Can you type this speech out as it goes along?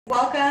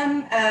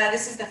Welcome.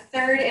 This is the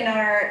third in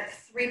our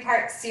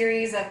three-part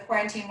series of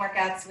quarantine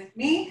workouts with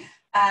me.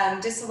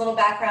 Just a little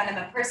background, I'm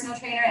a personal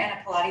trainer and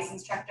a Pilates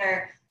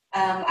instructor.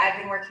 I've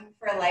been working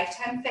for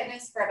Lifetime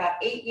Fitness for about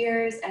 8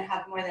 years and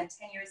have more than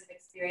 10 years of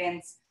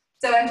experience.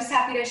 So I'm just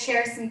happy to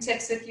share some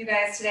tips with you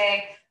guys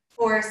today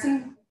for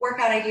some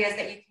workout ideas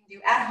that you can do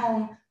at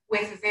home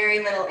with very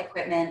little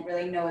equipment,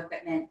 really no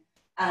equipment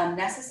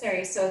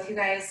necessary. So if you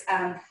guys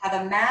have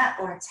a mat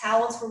or a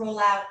towel to roll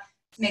out,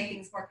 to make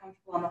things more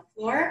comfortable on the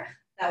floor,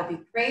 that would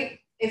be great.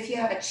 If you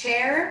have a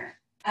chair,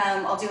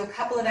 I'll do a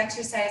couple of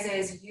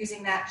exercises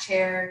using that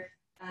chair,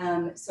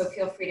 so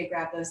feel free to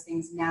grab those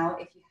things now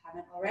if you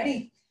haven't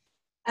already.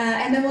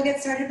 And then we'll get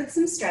started with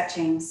some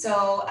stretching.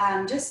 So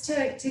just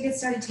to get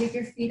started, take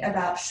your feet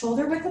about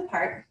shoulder width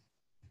apart,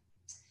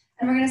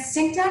 and we're gonna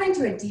sink down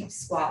into a deep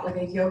squat, like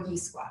a yogi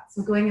squat.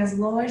 So going as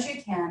low as you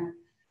can,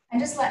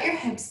 and just let your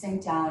hips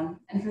sink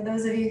down. And for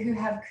those of you who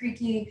have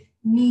creaky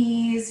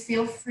knees,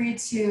 feel free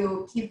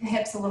to keep the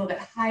hips a little bit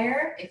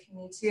higher if you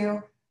need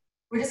to.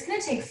 We're just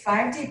gonna take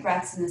 5 deep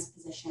breaths in this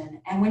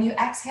position. And when you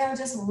exhale,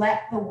 just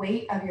let the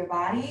weight of your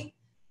body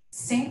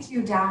sink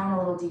you down a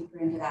little deeper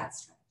into that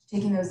stretch.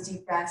 Taking those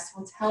deep breaths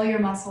will tell your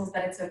muscles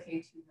that it's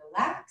okay to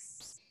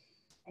relax,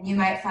 and you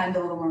might find a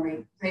little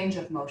more range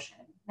of motion.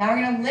 Now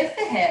we're gonna lift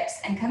the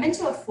hips and come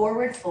into a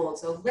forward fold.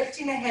 So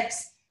lifting the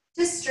hips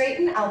to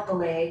straighten out the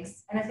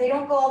legs. And if they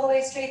don't go all the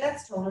way straight,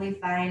 that's totally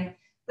fine.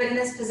 But in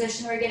this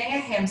position, we're getting a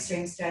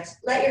hamstring stretch.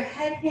 Let your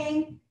head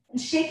hang and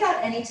shake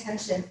out any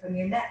tension from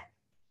your neck.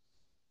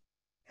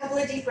 A couple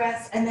of deep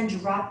breaths and then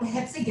drop the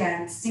hips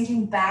again,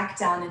 sinking back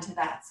down into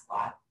that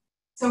squat.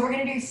 So we're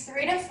gonna do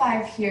 3 to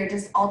 5 here,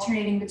 just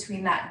alternating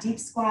between that deep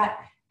squat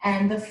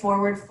and the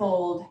forward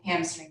fold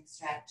hamstring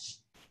stretch.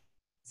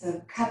 So a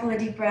couple of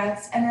deep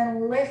breaths and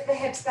then lift the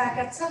hips back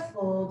up to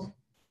fold.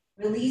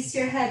 Release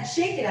your head,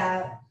 shake it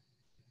out,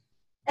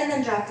 and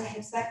then drop the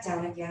hips back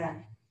down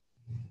again.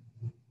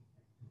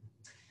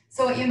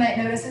 So what you might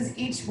notice is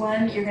each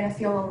one, you're gonna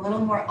feel a little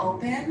more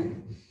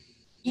open,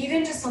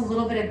 even just a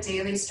little bit of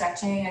daily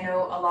stretching. I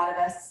know a lot of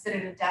us sit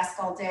at a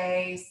desk all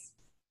day,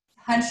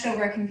 hunched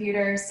over a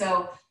computer,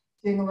 so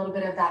doing a little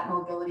bit of that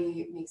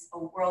mobility makes a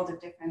world of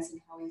difference in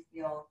how we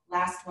feel.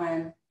 Last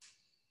one.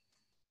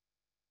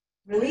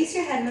 Release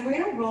your head, and then we're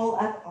gonna roll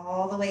up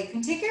all the way. You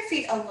can take your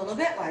feet a little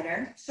bit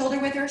wider, shoulder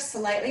width or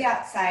slightly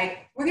outside.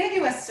 We're gonna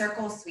do a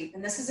circle sweep,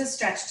 and this is a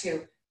stretch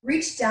too.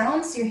 Reach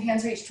down so your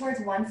hands reach towards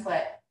one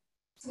foot.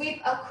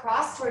 Sweep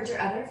across towards your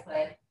other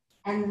foot,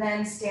 and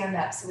then stand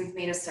up, so we've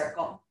made a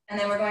circle. And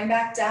then we're going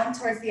back down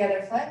towards the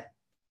other foot,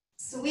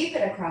 sweep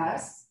it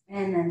across,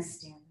 and then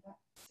stand up.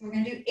 So we're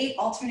gonna do 8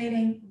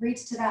 alternating,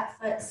 reach to that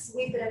foot,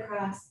 sweep it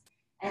across,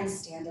 and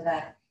stand it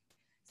up.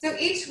 So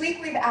each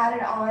week we've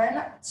added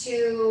on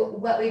to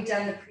what we've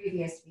done the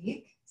previous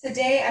week.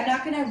 Today, I'm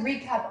not gonna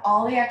recap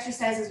all the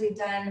exercises we've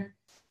done.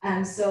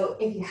 So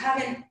if you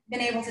haven't been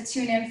able to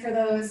tune in for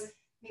those,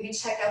 maybe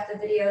check out the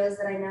videos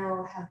that I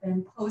know have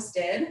been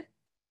posted.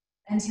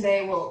 And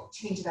today we'll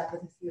change it up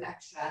with a few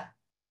extra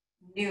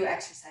new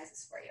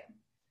exercises for you.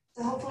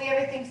 So hopefully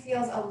everything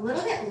feels a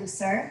little bit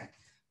looser.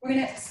 We're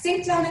gonna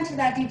sink down into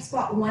that deep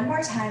squat one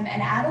more time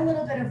and add a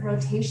little bit of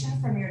rotation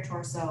from your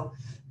torso.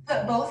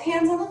 Put both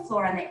hands on the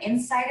floor on the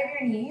inside of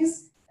your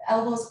knees, the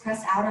elbows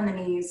pressed out on the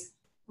knees.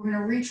 We're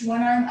gonna reach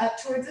one arm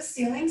up towards the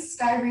ceiling,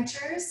 sky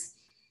reachers.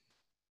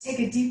 Take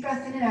a deep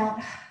breath in and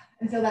out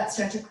and feel that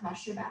stretch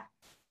across your back.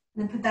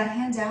 And then put that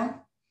hand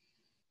down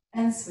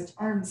and switch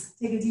arms.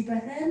 Take a deep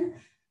breath in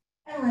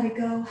and let it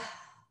go.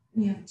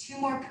 And you have 2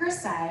 more per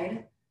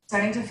side,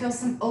 starting to feel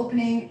some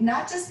opening,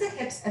 not just the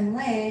hips and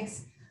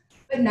legs,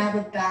 but now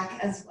the back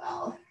as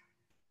well.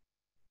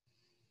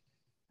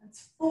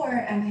 That's 4,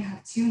 and we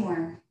have 2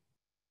 more.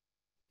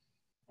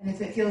 And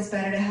if it feels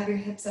better to have your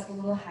hips up a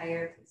little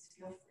higher, please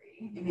feel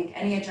free. You make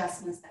any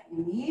adjustments that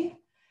you need.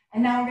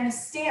 And now we're gonna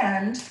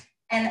stand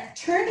and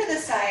turn to the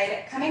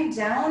side, coming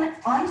down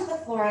onto the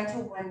floor onto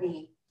one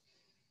knee.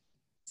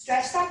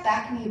 Stretch that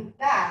back knee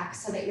back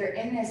so that you're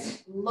in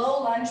this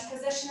low lunge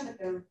position with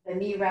the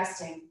knee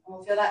resting. And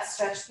we'll feel that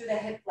stretch through the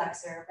hip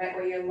flexor, right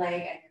where your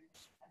leg and your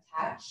hip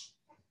attach.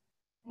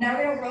 Now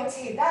we're gonna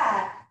rotate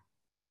that,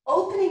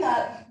 opening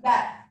up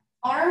that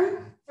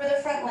arm for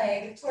the front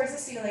leg towards the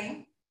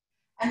ceiling,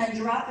 and then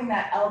dropping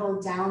that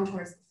elbow down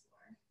towards the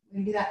floor. We're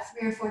gonna do that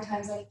 3 or 4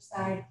 times on each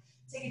side.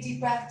 Take a deep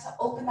breath to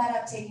open that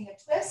up, taking a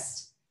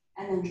twist,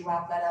 and then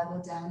drop that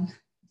elbow down.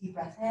 Deep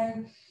breath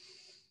in,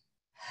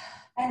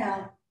 and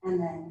out, and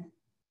then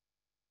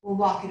we'll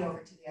walk it over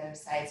to the other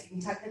side. So you can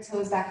tuck the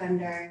toes back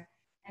under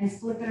and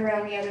flip it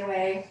around the other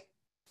way,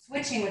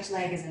 switching which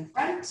leg is in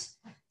front.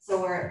 So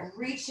we're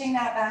reaching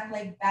that back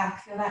leg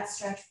back. Feel that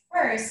stretch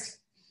first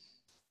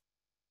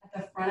at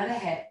the front of the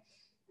hip,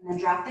 and then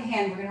drop the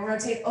hand. We're gonna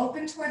rotate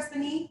open towards the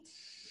knee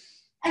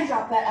and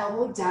drop that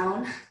elbow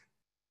down.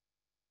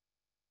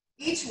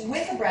 Each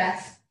with a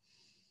breath,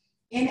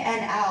 in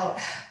and out,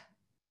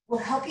 will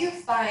help you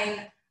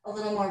find a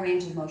little more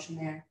range of motion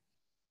there.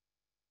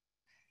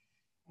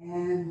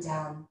 And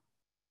down.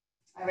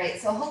 All right,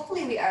 so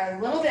hopefully we are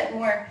a little bit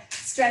more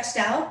stretched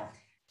out.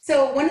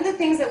 So one of the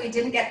things that we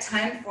didn't get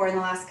time for in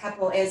the last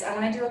couple is I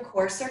want to do a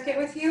core circuit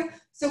with you.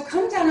 So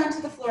come down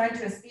onto the floor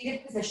into a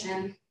seated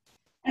position,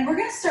 and we're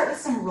going to start with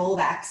some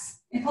rollbacks.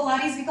 In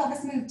Pilates, we call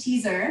this move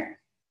teaser.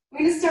 We're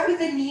going to start with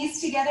the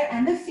knees together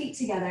and the feet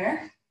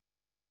together,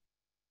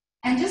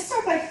 and just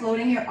start by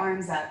floating your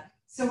arms up.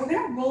 So we're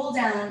going to roll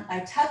down by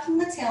tucking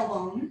the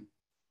tailbone,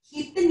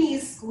 keep the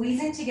knees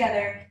squeezing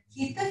together,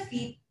 keep the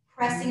feet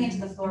pressing into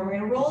the floor. We're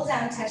going to roll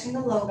down, touching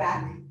the low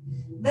back,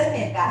 the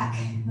mid back,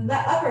 the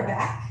upper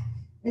back,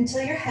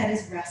 until your head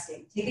is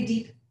resting. Take a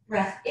deep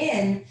breath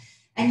in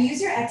and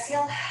use your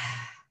exhale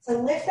to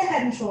lift the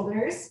head and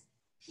shoulders,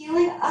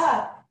 peeling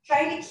up,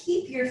 trying to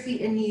keep your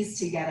feet and knees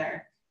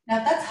together. Now,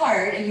 if that's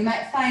hard, and you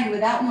might find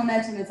without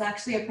momentum, it's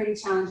actually a pretty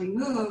challenging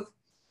move,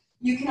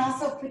 you can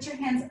also put your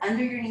hands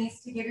under your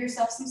knees to give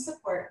yourself some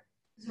support.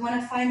 Because we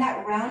want to find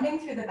that rounding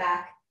through the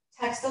back,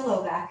 touch the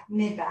low back,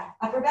 mid back,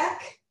 upper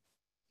back.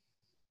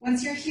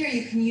 Once you're here,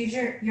 you can use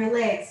your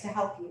legs to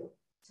help you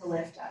to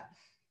lift up.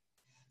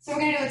 So we're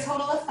going to do a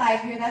total of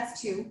 5 here,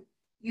 that's 2.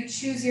 You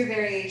choose your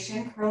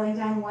variation, curling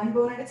down one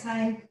bone at a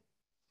time.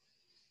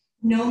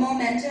 No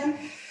momentum.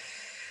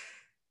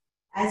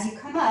 As you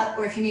come up,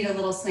 or if you need a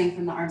little swing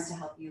from the arms to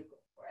help you, go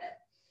for it.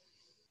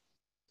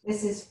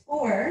 This is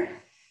 4.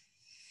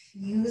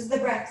 Use the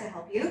breath to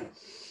help you.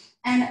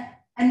 And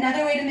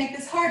another way to make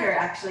this harder,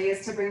 actually,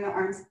 is to bring the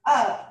arms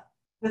up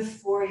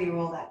before you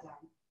roll that down.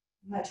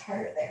 Much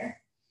harder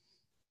there.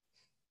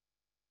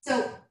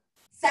 So,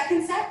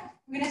 second set,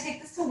 we're going to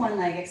take this to one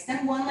leg.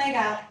 Extend one leg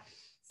out.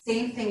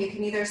 Same thing. You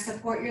can either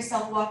support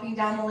yourself walking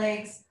down the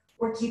legs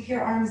or keep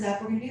your arms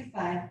up. We're going to do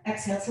 5.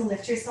 Exhale to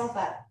lift yourself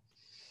up.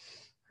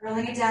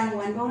 Curling it down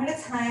one bone at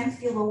a time.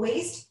 Feel the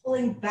waist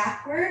pulling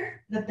backward,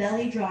 the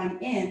belly drawing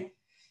in.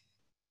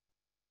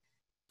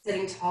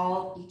 Sitting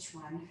tall, each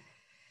one.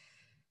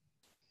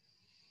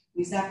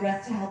 Use that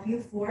breath to help you.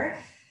 4.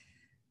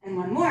 And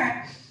one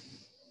more.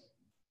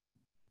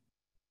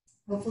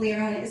 Hopefully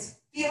everyone is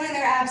feeling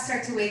their abs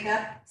start to wake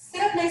up.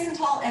 Sit up nice and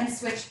tall and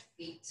switch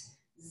feet.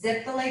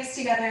 Zip the legs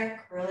together,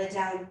 curl it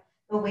down.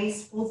 The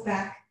waist pulls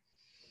back.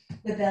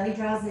 The belly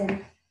draws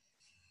in.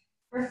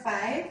 For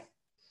 5,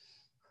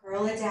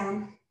 curl it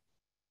down.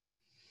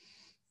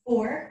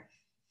 4,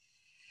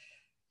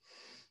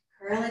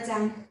 curl it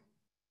down.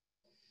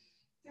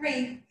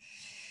 3,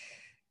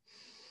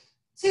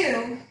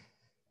 2,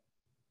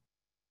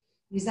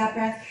 use that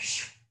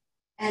breath,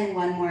 and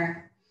one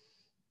more.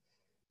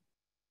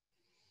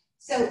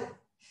 So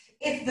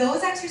if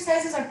those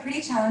exercises are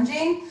pretty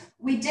challenging,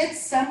 we did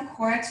some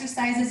core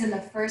exercises in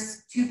the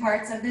first 2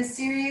 parts of this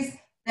series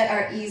that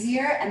are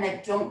easier and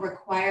that don't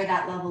require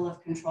that level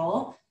of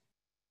control.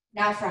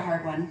 Now for a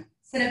hard one.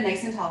 Sit up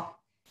nice and tall.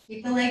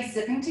 Keep the legs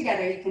zipping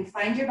together. You can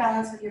find your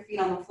balance with your feet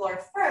on the floor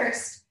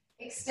first,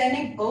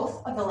 extending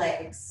both of the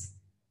legs,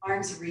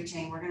 arms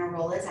reaching. We're going to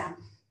roll it down.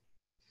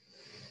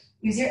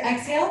 Use your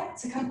exhale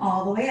to come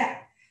all the way up.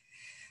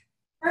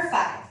 For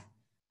 5,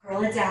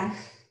 curl it down.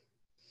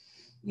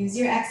 Use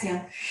your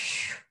exhale.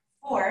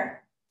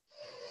 4,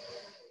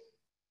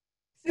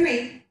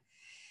 3,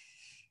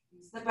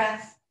 use the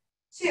breath.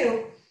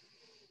 2,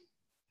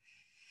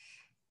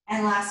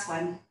 and last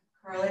one,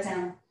 curl it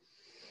down.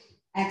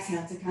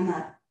 Exhale to come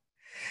up.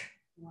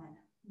 1,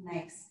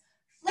 nice.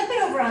 Flip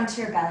it over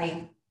onto your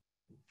belly.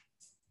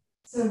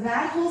 So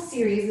that whole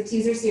series, the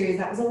teaser series,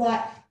 that was a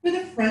lot for the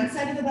front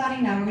side of the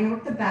body. Now we're going to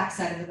work the back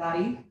side of the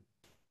body.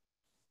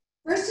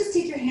 First, just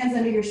take your hands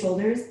under your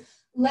shoulders.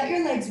 Let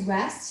your legs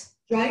rest.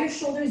 Draw your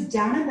shoulders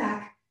down and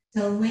back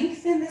to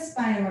lengthen the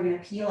spine, and we're going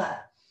to peel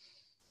up.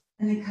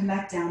 And then come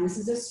back down. This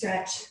is a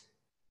stretch.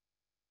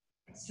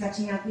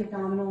 Stretching out the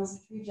abdominals,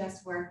 which we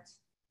just worked.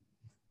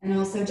 And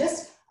also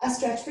just a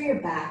stretch for your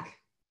back.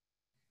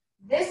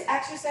 This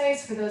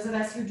exercise, for those of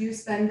us who do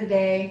spend the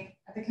day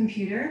at the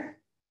computer,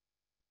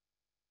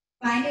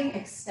 finding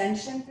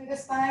extension through the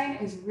spine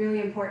is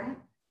really important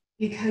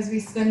because we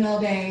spend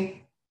all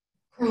day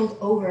curled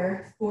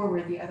over,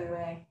 forward the other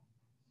way.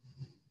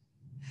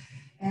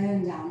 And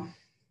then down.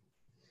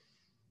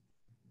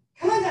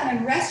 Come on down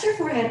and rest your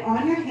forehead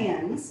on your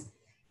hands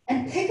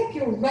and pick up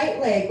your right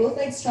leg, both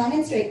legs strong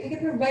and straight. Pick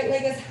up your right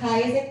leg as high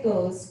as it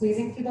goes,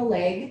 squeezing through the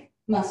leg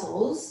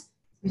muscles.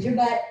 Squeeze your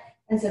butt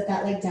and set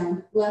that leg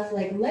down. Left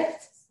leg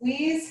lift,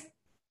 squeeze,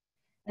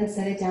 and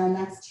set it down.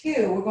 That's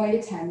 2. We're going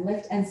to 10.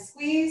 Lift and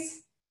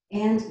squeeze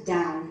and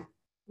down.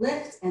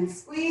 Lift and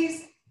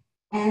squeeze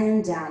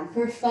and down.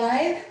 For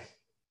 5,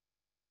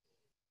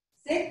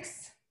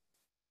 6,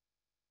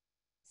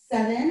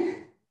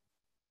 7,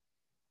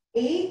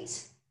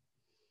 8.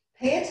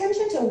 Pay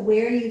attention to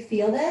where you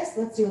feel this.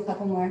 Let's do a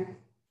couple more.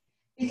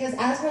 Because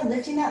as we're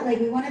lifting that leg,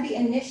 we want to be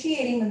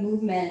initiating the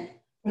movement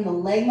from the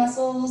leg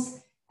muscles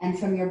and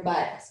from your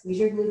butt. Squeeze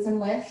your glutes and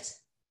lift,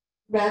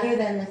 rather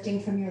than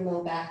lifting from your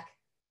low back.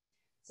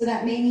 So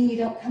that may mean you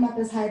don't come up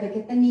as high, but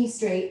get the knee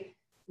straight.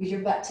 Use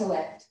your butt to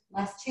lift.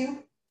 Last 2.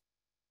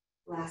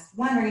 Last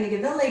 1. We're going to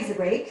give the legs a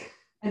break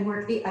and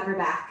work the upper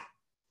back.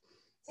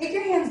 Take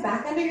your hands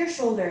back under your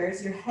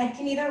shoulders. Your head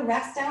can either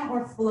rest down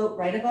or float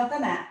right above the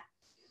mat.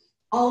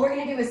 All we're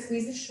gonna do is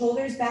squeeze the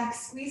shoulders back,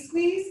 squeeze,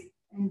 squeeze,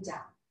 and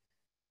down.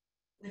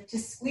 Lift to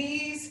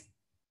squeeze,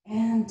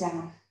 and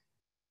down.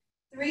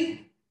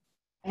 3,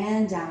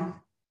 and down.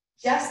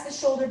 Just the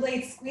shoulder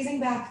blades squeezing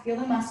back, feel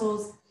the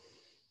muscles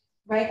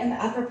right in the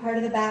upper part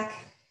of the back,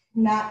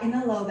 not in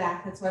the low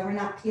back. That's why we're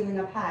not peeling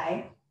up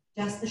high.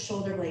 Just the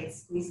shoulder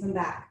blades, squeeze them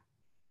back.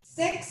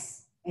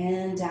 6,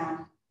 and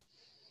down.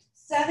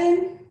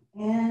 7,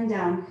 and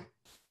down.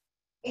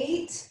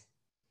 8,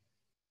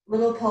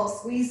 little pulse,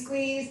 squeeze,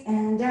 squeeze,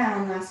 and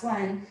down. Last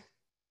one,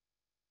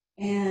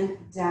 and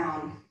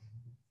down.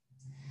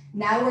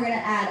 Now we're gonna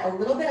add a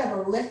little bit of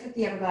a lift with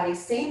the upper body.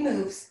 Same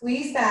move,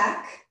 squeeze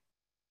back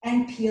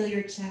and peel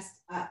your chest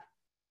up.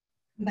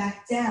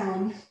 Back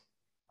down,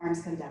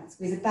 arms come down.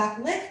 Squeeze it back,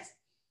 lift,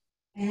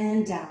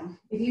 and down.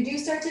 If you do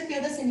start to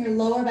feel this in your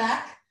lower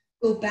back,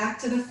 go back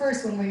to the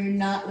first one where you're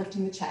not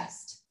lifting the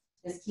chest.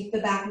 Just keep the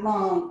back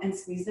long and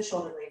squeeze the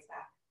shoulder blades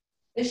back.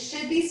 This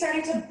should be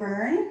starting to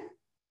burn.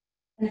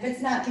 And if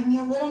it's not, give me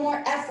a little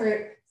more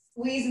effort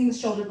squeezing the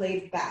shoulder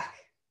blades back.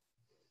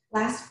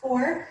 Last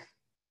 4,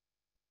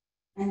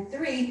 and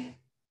 3,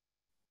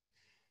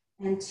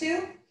 and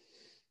 2,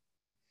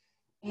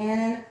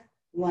 and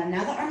 1.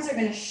 Now the arms are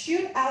gonna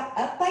shoot out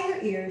up by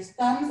your ears,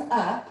 thumbs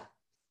up.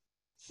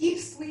 Keep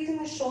squeezing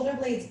the shoulder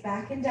blades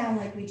back and down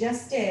like we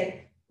just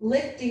did,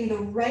 lifting the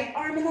right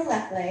arm and the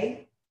left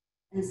leg,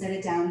 and set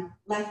it down.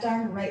 Left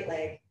arm, right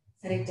leg,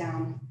 set it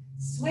down.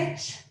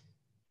 Switch,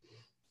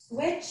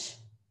 switch,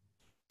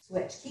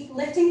 switch. Keep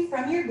lifting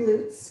from your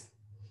glutes,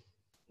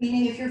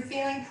 meaning if you're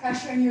feeling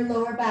pressure in your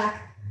lower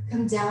back,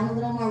 come down a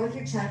little more with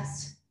your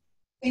chest.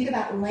 Think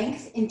about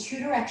length in 2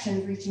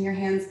 directions, reaching your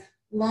hands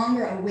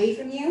longer away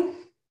from you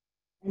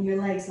and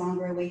your legs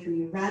longer away from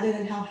you, rather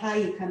than how high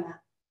you come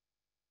up.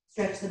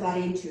 Stretch the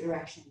body in 2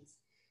 directions.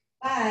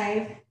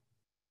 5,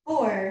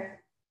 4,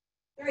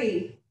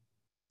 3,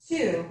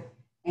 2,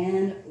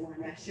 and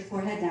 1. Rest your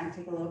forehead down,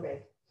 take a little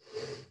break.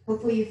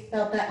 Hopefully you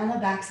felt that on the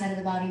back side of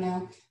the body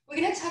now.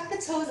 We're gonna tuck the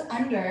toes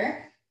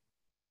under,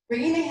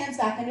 bringing the hands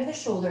back under the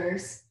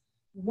shoulders.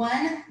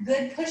 1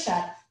 good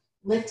push-up,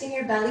 lifting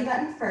your belly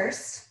button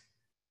first,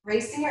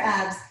 bracing your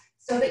abs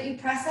so that you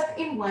press up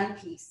in one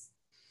piece.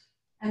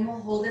 And we'll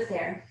hold it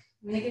there.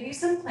 I'm gonna give you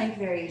some plank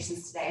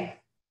variations today.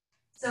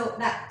 So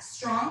that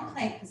strong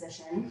plank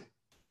position,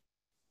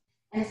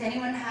 and if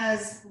anyone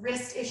has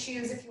wrist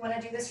issues, if you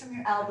wanna do this from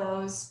your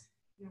elbows,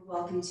 you're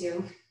welcome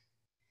to.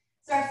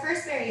 So our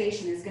first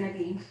variation is gonna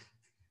be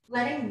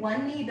letting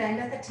one knee bend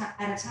at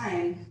a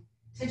time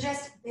to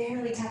just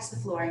barely touch the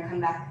floor and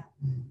come back up.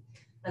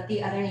 Let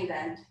the other knee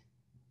bend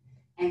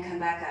and come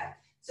back up.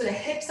 So the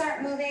hips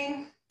aren't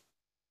moving,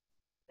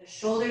 the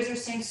shoulders are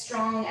staying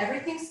strong,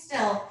 everything's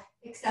still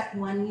except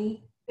one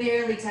knee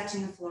barely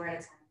touching the floor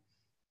at a time.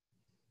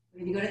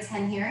 We're gonna go to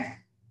 10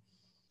 here.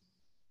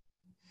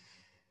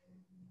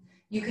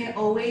 You can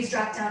always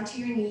drop down to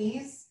your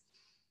knees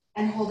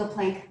and hold a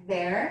plank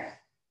there.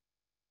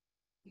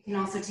 You can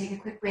also take a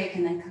quick break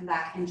and then come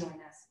back and join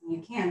us when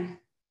you can.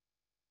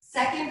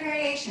 Second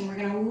variation, we're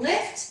gonna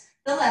lift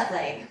the left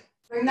leg.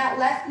 Bring that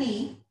left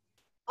knee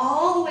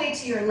all the way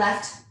to your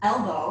left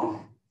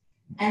elbow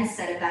and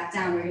set it back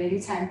down. We're gonna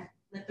do 10.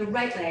 Lift the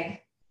right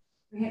leg,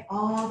 bring it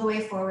all the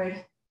way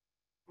forward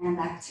and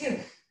back. 2,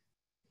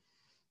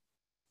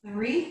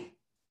 3,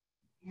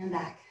 and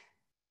back.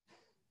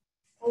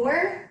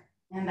 4,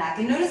 and back.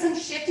 And notice I'm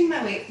shifting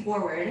my weight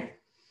forward.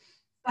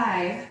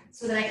 5,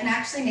 so that I can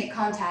actually make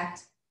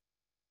contact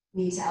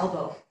knee to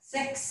elbow.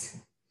 6,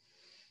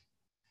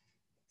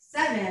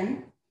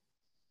 7,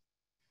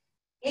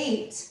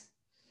 8,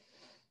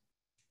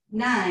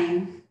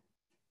 9,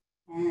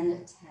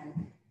 and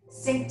 10.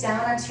 Sink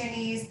down onto your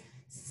knees,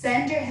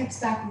 send your hips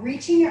back,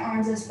 reaching your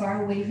arms as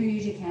far away from you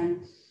as you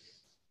can.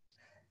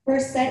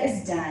 First set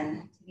is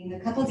done. Taking a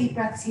couple deep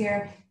breaths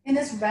here in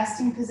this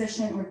resting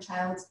position or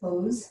child's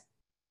pose.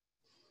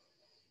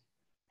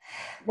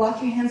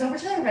 Walk your hands over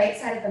to the right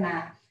side of the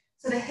mat.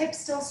 So the hips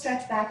still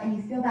stretch back and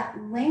you feel that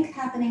length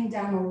happening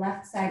down the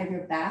left side of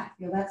your back.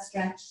 Feel that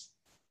stretch.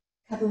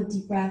 A couple of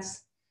deep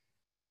breaths.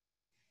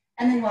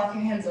 And then walk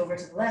your hands over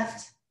to the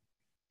left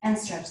and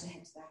stretch the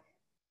hips back.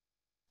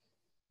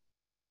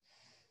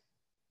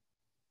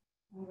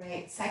 All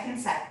right, second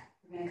set.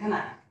 We're gonna come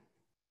up.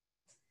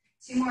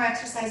 2 more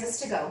exercises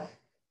to go.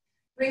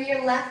 Bring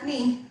your left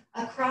knee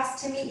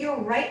across to meet your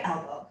right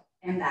elbow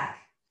and back.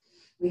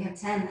 We have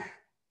 10.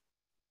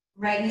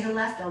 Right knee to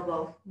left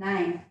elbow,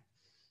 9.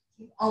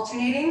 Keep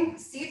alternating.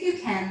 See if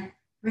you can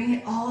bring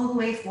it all the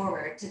way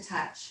forward to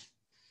touch.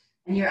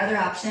 And your other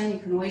option, you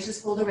can always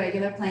just hold a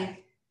regular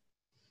plank.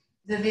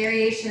 The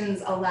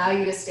variations allow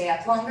you to stay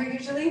up longer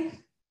usually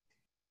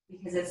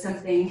because it's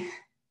something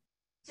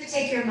to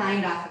take your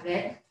mind off of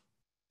it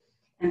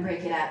and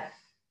break it up.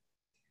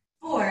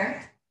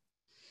 4,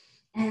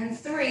 and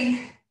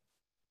 3,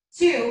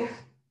 2,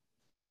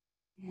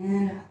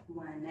 and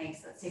 1.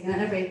 Nice. Let's take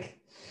another break.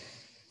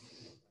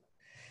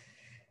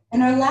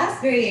 And our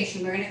last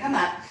variation, we're going to come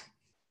up.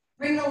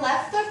 Bring the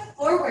left foot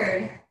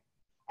forward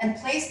and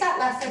place that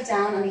left foot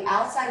down on the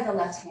outside of the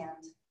left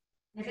hand.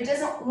 And if it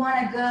doesn't want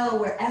to go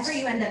wherever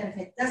you end up, if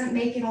it doesn't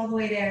make it all the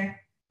way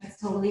there, that's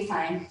totally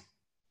fine.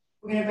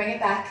 We're going to bring it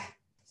back.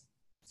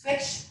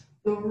 Switch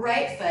the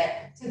right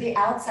foot to the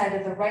outside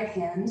of the right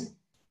hand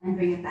and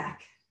bring it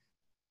back.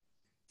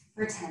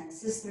 For 10,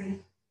 this is 3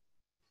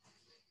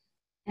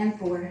 and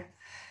 4.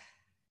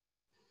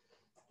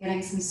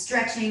 Getting some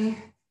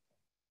stretching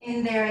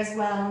in there as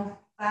well.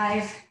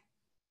 5,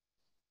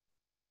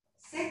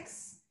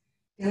 6,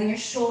 feeling your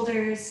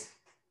shoulders,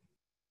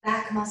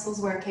 back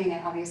muscles working,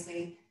 and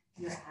obviously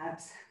your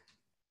abs.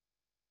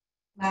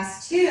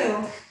 Last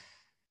 2.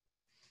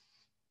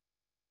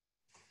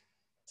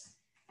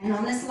 And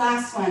on this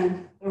last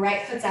one, the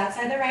right foot's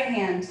outside the right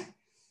hand.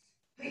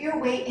 Put your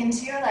weight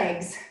into your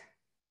legs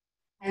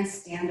and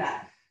stand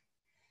up.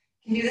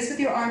 You can do this with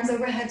your arms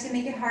overhead to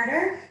make it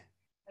harder.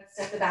 Let's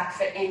step the back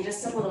foot in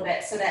just a little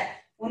bit so that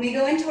when we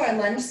go into our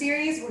lunge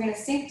series, we're going to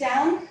sink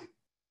down,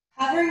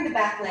 hovering the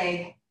back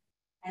leg,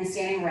 and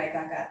standing right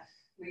back up.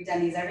 We've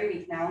done these every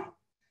week now.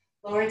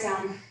 Lower it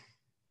down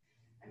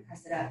and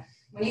press it up.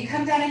 When you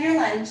come down in your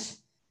lunge,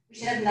 we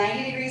should have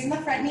 90 degrees in the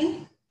front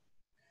knee,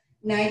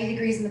 90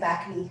 degrees in the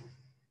back knee.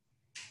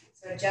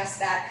 So adjust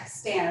that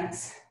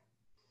stance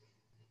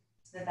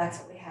so that that's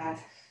what we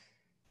have.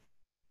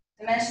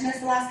 I mentioned this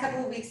the last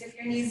couple of weeks. If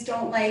your knees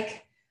don't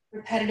like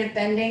repetitive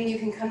bending, you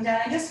can come down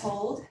and just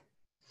hold.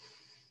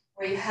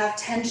 Where you have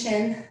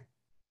tension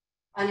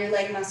on your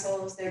leg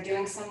muscles, they're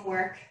doing some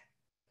work.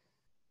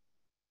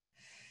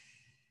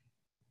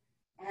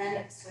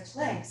 And switch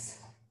legs.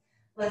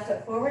 Left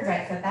foot forward,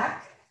 right foot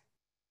back.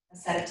 A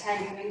set of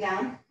 10 coming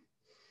down.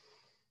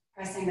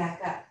 Pressing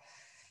back up.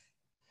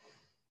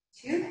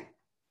 2,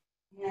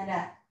 and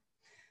up.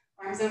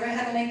 Arms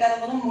overhead will make that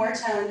a little more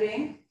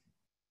challenging.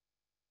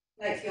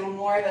 Might feel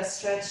more of a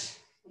stretch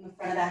in the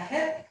front of that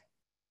hip.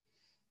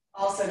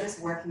 Also just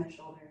working the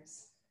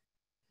shoulders.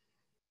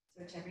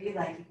 So whichever you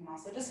like, you can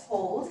also just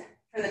hold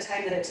for the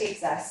time that it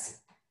takes us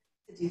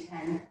to do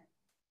 10.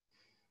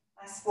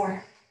 Last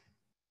 4,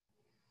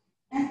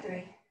 and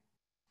 3,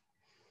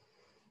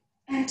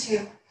 and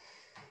 2,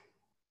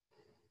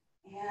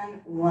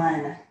 and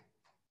 1.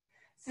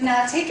 So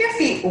now take your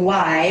feet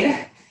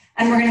wide,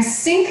 and we're going to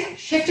sink,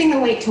 shifting the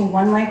weight to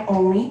one leg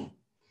only.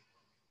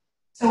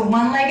 So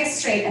one leg is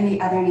straight and the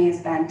other knee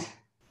is bent.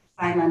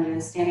 5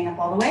 lunges, standing up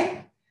all the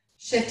way.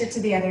 Shift it to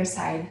the other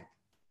side.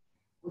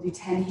 We'll do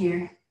 10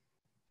 here.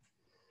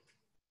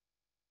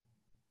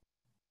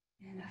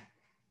 And up.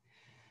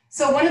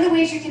 So one of the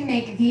ways you can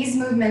make these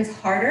movements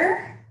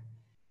harder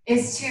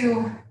is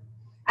to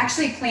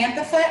actually plant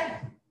the foot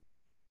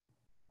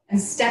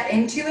and step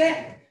into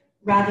it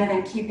rather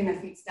than keeping the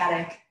feet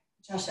static,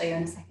 which I'll show you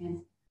in a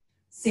second.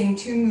 Same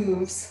 2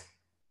 moves.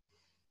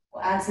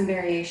 We'll add some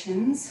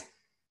variations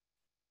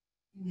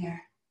in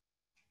there.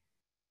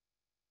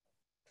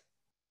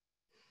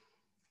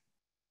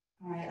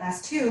 All right,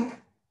 last 2,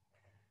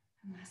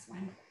 and last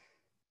one.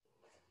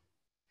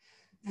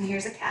 And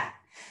here's a cat.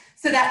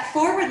 So that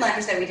forward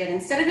lunge that we did,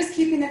 instead of just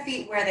keeping the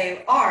feet where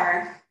they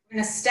are, we're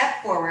gonna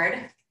step forward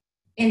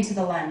into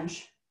the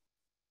lunge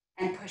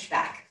and push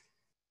back.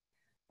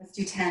 Let's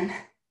do 10.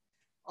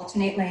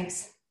 Alternate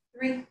legs.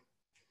 3,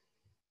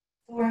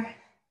 4,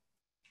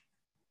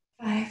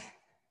 5,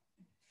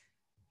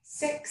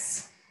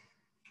 6.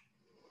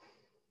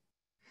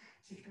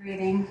 Keep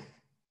breathing.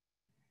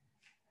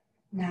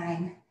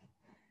 9,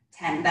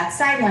 10. That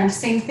side lunge,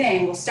 same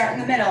thing. We'll start in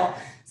the middle,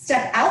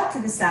 step out to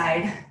the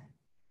side,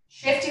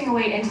 shifting the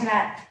weight into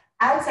that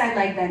outside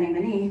leg, bending the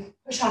knee,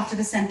 push off to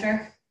the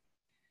center,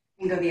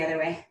 and go the other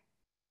way.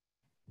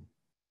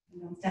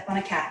 And don't step on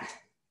a cat.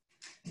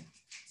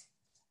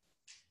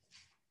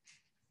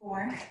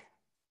 4,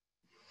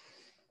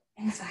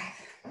 and 5.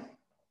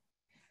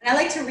 And I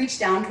like to reach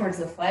down towards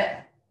the foot.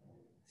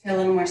 Feel a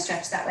little more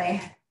stretch that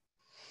way.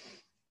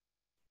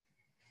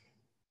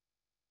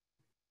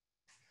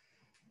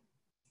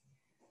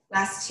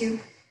 Last 2,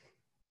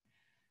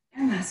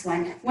 and last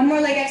one. One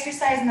more leg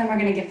exercise, and then we're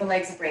gonna give the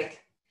legs a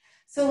break.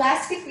 So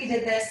last week we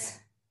did this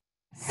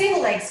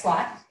single leg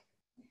squat,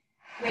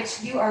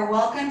 which you are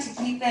welcome to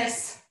keep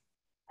this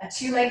a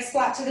 2-leg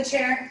squat to the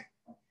chair,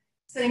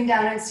 sitting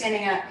down and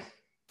standing up.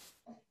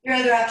 Your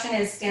other option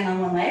is stand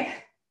on one leg,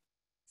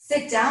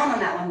 sit down on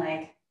that one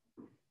leg,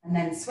 and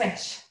then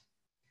switch.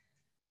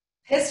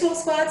 Pistol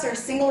squats or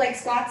single leg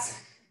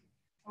squats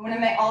are one of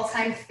my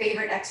all-time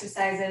favorite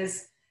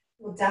exercises.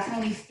 You'll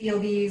definitely feel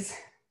these.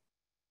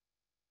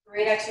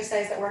 Great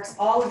exercise that works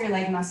all of your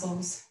leg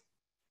muscles,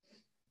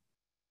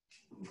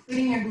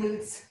 including your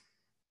glutes,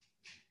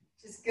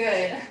 which is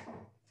good. If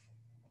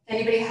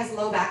anybody has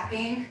low back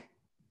pain,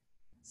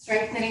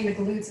 strengthening the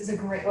glutes is a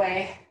great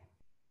way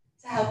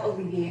to help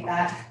alleviate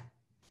that.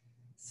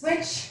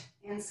 Switch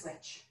and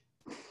switch.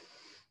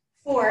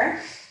 4,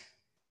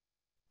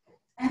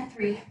 and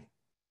 3,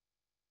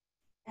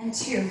 and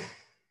 2,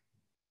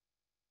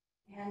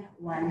 and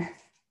 1.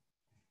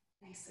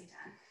 Nicely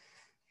done.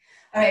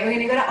 All right, we're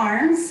gonna go to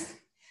arms.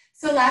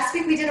 So last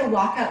week we did a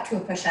walk up to a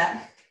push-up,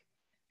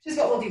 which is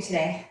what we'll do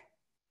today.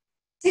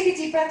 Take a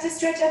deep breath to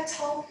stretch up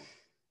tall.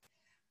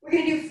 We're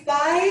gonna do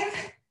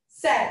 5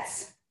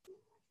 sets.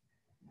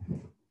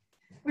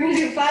 We're gonna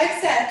do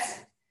 5 sets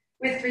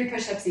with 3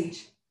 push-ups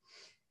each.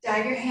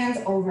 Dive your hands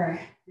over,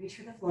 reach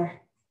for the floor.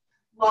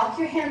 Walk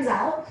your hands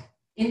out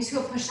into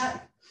a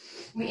push-up.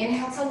 We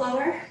inhale to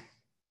lower,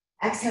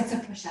 exhale to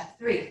push-up.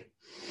 3,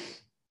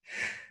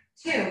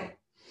 2,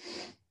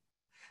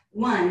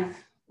 1.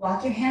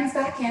 Walk your hands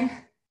back in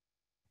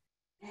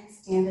and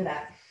stand it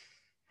up.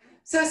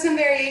 So some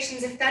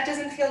variations, if that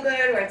doesn't feel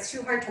good or it's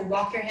too hard to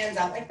walk your hands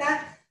out like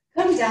that,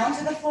 come down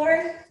to the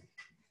floor.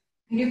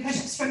 You do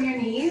push-ups from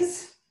your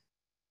knees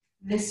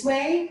this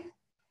way.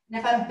 And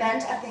if I'm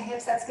bent at the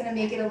hips, that's gonna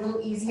make it a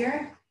little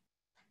easier.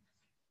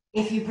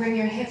 If you bring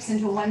your hips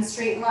into one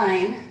straight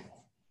line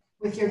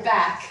with your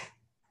back,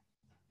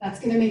 that's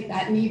gonna make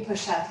that knee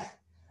push-up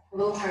a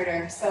little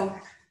harder. So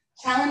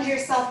challenge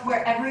yourself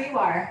wherever you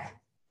are.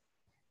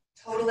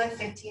 Total of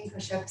 15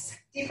 push-ups.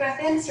 Deep breath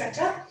in, stretch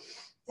up.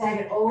 Dive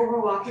it over,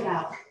 walk it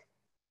out.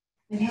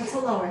 Inhale to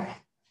lower.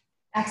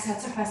 Exhale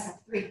to press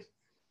up. 3,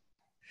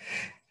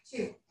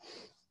 2,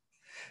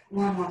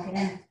 1. Walk it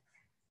in.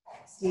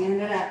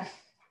 Stand it up.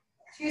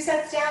 2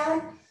 sets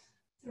down.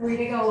 3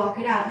 to go. Walk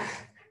it out.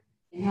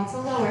 Inhale to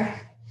lower.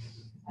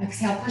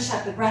 Exhale, push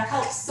up. The breath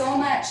helps so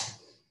much.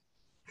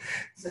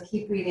 So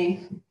keep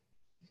breathing.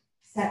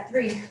 Set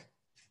 3.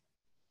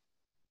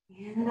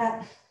 Stand it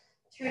up.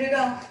 2 to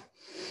go.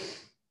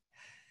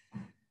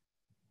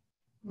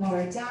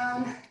 Lower it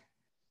down.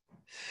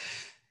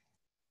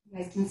 You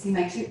guys can see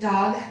my cute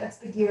dog. That's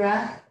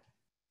Bagheera.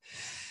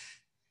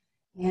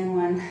 And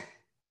 1.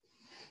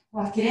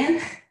 Walk it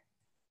in.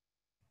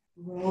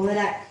 Roll it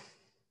up.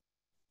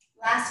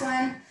 Last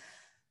one.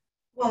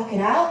 Walk it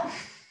out.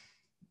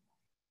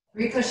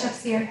 3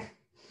 push-ups here.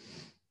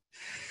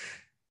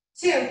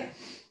 2.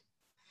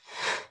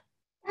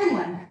 And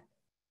 1.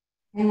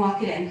 And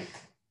walk it in.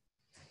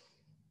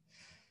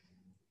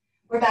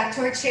 We're back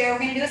to our chair. We're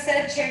going to do a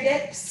set of chair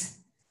dips.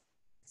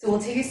 So we'll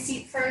take a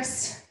seat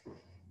first.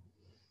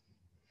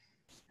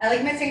 I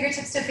like my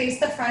fingertips to face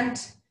the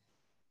front.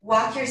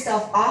 Walk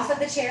yourself off of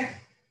the chair.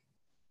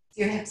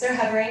 Your hips are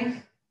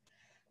hovering.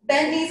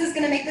 Bent knees is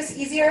going to make this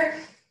easier.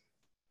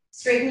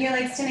 Straighten your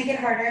legs to make it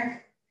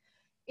harder.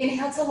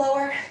 Inhale to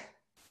lower.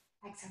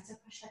 Exhale to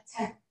push up.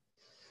 10,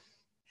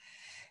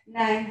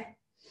 9,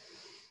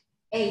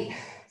 8.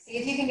 See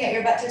if you can get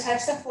your butt to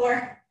touch the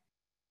floor.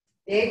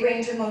 Big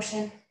range of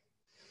motion.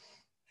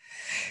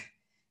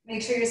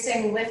 Make sure you're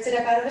staying lifted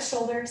up out of the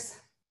shoulders.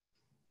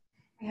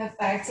 We have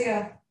 5 to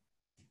go.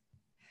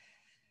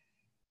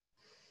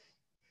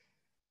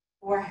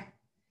 4,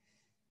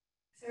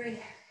 3,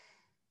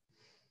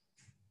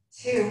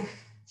 2.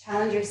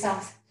 Challenge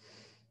yourself.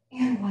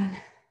 And 1.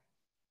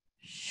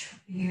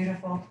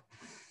 Beautiful.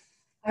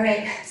 All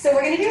right, so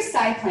we're gonna do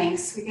side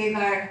planks. We gave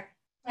our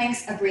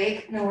planks a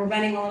break. Now we're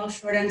running a little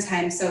short on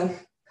time, so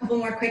a couple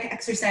more quick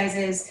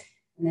exercises,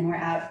 and then we're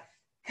out.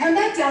 Come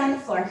back down on the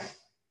floor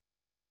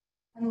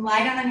and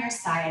lie down on your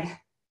side.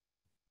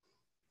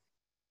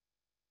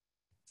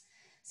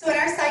 So in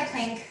our side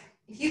plank,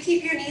 if you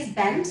keep your knees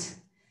bent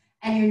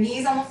and your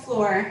knees on the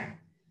floor,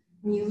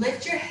 when you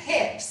lift your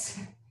hips,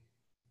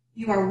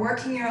 you are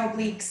working your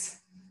obliques.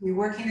 You're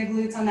working the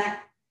glutes on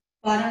that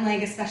bottom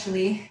leg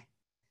especially.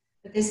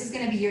 But this is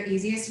going to be your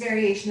easiest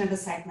variation of a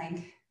side plank.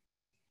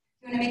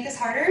 If you want to make this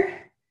harder,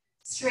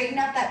 straighten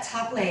out that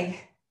top leg.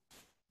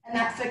 And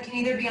that foot can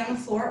either be on the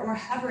floor or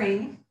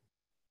hovering.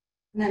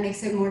 And that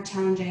makes it more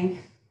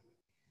challenging.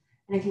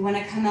 And if you want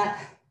to come up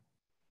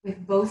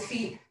with both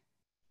feet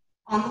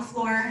on the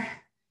floor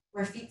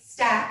or feet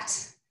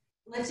stacked,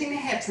 lifting the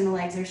hips and the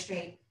legs are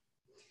straight.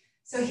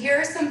 So here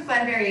are some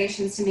fun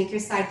variations to make your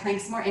side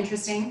planks more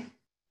interesting.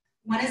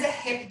 One is a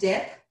hip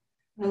dip.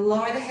 I'm going to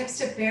lower the hips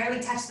to barely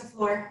touch the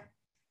floor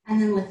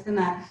and then lift them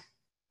up.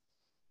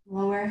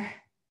 Lower,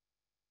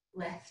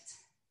 lift.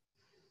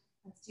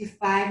 Let's do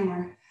 5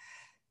 more.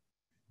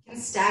 You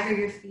can stagger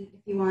your feet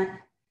if you want.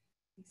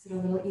 Makes it a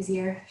little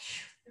easier.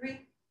 3,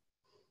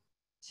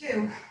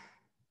 2,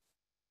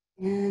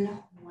 and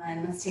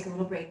 1. Let's take a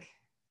little break.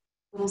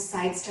 Little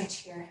side stretch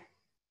here.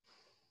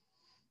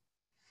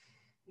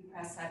 You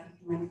press up,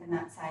 you can lengthen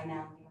that side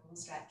now and get a little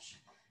stretch.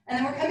 And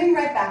then we're coming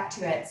right back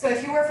to it. So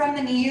if you were from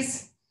the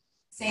knees,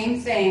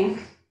 same thing.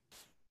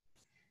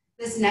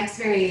 This next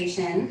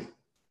variation,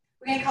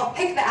 we're going to call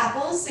pick the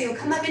apples. So you'll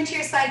come up into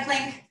your side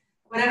plank,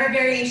 whatever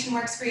variation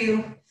works for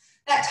you.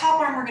 That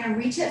top arm, we're going to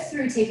reach it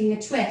through, taking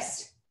a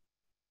twist,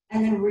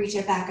 and then reach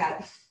it back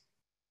up.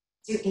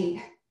 Do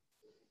 8.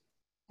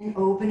 And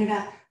open it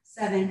up.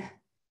 7.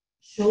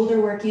 Shoulder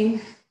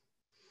working.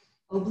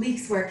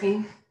 Obliques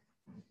working.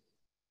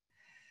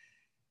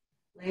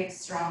 Legs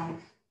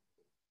strong.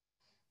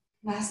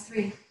 Last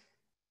 3. Are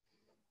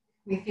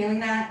you feeling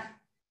that?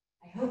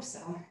 I hope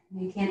so.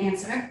 You can't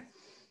answer.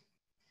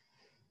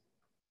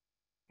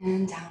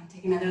 And down.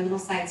 Take another little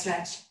side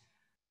stretch.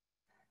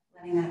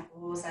 Letting that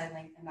whole side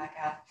lengthen back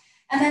out.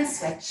 And then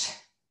switch.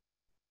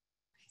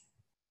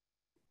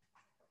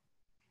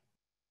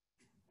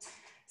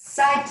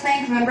 Side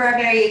plank, remember our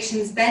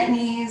variations, bent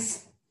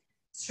knees,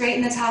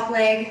 straighten the top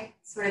leg,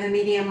 sort of the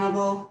medium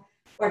level,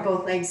 or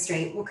both legs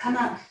straight. We'll come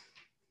up.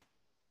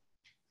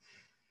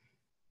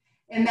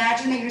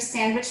 Imagine that you're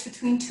sandwiched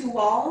between two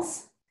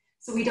walls.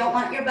 So we don't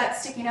want your butt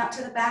sticking out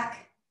to the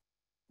back.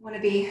 You want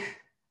to be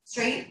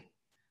straight,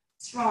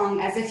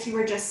 strong, as if you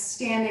were just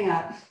standing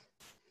up.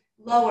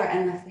 Lower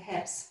and lift the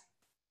hips.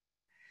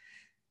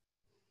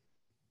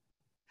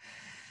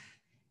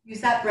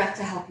 Use that breath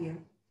to help you.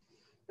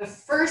 The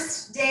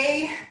first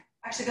day,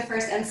 actually the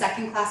first and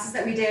second classes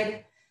that we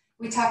did,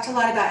 we talked a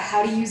lot about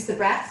how to use the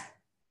breath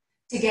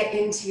to get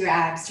into your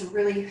abs, to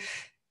really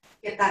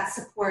get that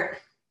support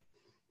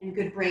and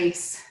good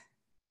brace.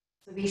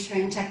 So be sure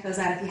and check those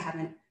out if you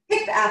haven't.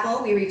 Pick the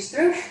apple, we reach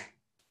through,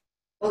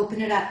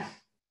 open it up.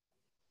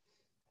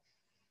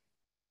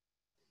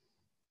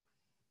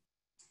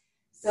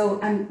 So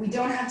we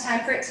don't have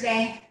time for it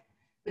today,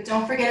 but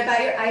don't forget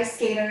about your ice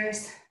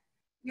skaters,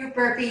 your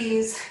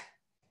burpees.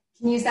 You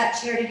can use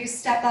that chair to do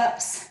step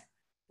ups.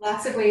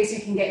 Lots of ways you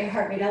can get your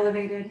heart rate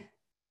elevated,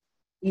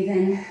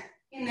 even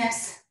in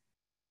this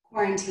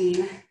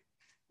quarantine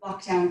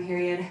lockdown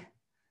period.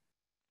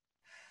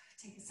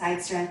 Take a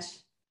side stretch,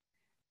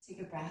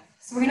 take a breath.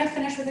 So we're gonna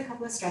finish with a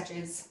couple of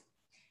stretches.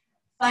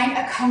 Find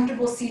a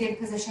comfortable seated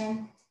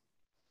position,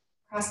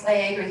 cross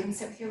leg, or you can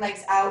sit with your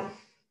legs out.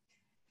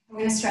 We're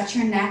gonna stretch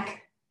your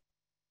neck,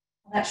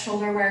 all that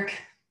shoulder work.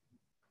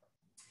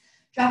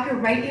 Drop your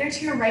right ear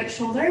to your right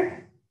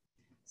shoulder.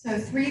 So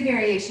 3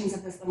 variations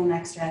of this little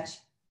neck stretch.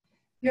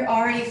 If you're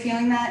already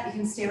feeling that, you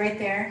can stay right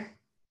there.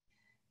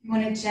 You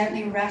wanna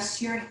gently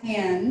rest your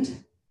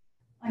hand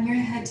on your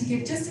head to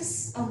give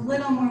just a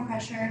little more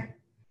pressure,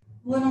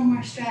 a little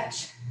more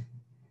stretch.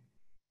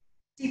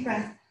 Deep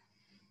breath.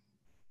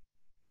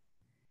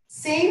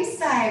 Same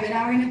side, but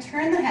now we're gonna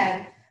turn the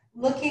head,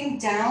 looking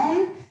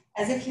down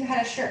as if you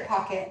had a shirt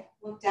pocket.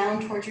 Look down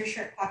towards your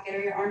shirt pocket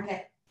or your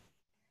armpit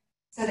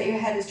so that your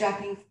head is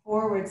dropping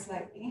forward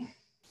slightly.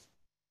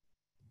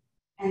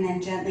 And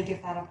then gently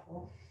give that a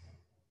pull.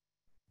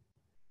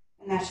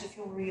 And that should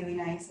feel really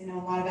nice. I know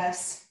a lot of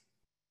us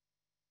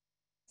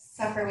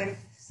suffer with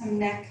some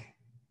neck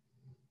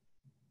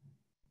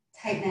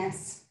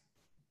tightness.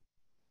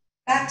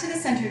 Back to the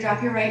center,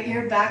 drop your right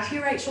ear back to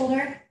your right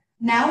shoulder.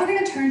 Now we're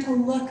gonna turn to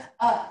look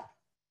up.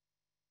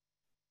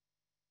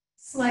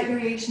 Slight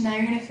variation, now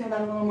you're gonna feel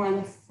that a little more on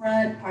the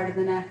front part of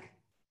the neck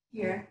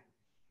here.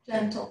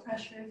 Gentle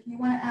pressure. If you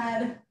wanna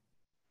add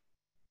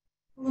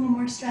a little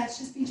more stretch,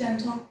 just be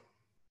gentle.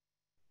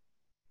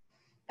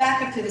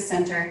 Back up to the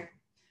center.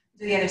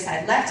 Do the other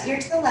side. Left ear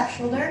to the left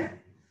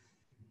shoulder.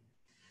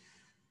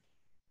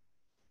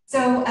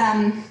 So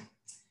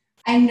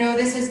I know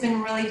this has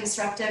been really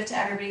disruptive to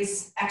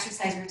everybody's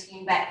exercise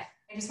routine, but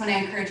I just want to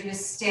encourage you to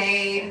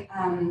stay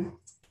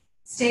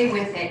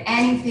with it.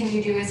 Anything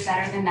you do is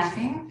better than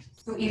nothing.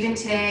 So even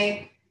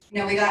today, you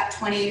know, we got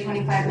 20,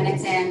 25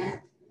 minutes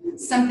in,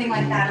 something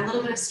like that, a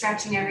little bit of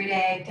stretching every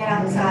day, get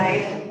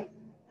outside.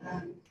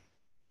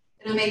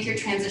 It'll make your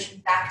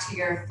transition back to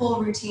your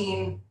full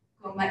routine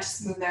go much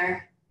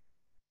smoother.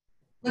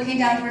 Looking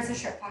down towards the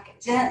shirt pocket,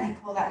 gently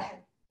pull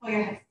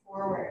your head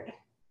forward.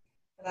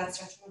 So that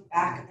stretch on the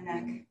back of the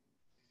neck. And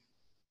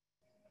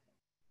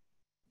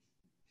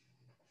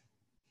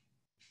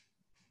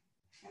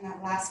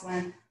that last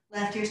one,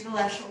 left ear to the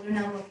left shoulder,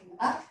 now looking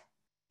up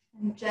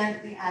and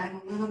gently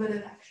adding a little bit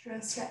of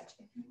extra stretch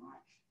if you want.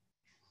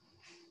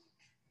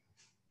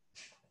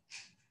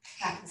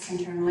 Back to the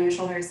center and roll your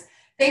shoulders.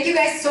 Thank you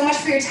guys so much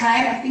for your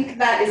time. I think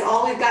that is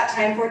all we've got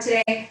time for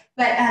today.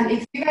 But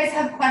if you guys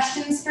have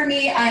questions for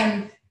me,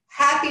 I'm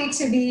happy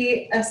to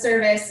be of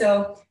service.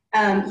 So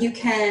you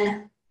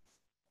can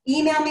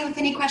email me with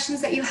any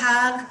questions that you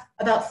have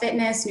about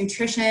fitness,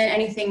 nutrition,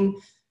 anything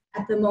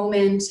at the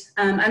moment.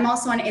 I'm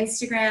also on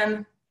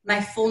Instagram,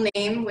 my full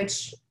name,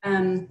 which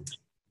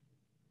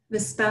the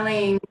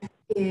spelling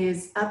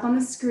is up on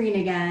the screen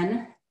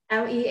again,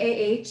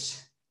 LeahGibin.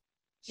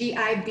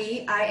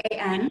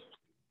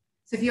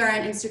 So if you are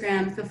on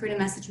Instagram, feel free to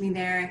message me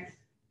there.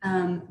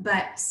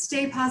 But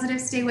stay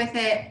positive, stay with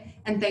it,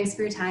 and thanks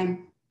for your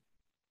time.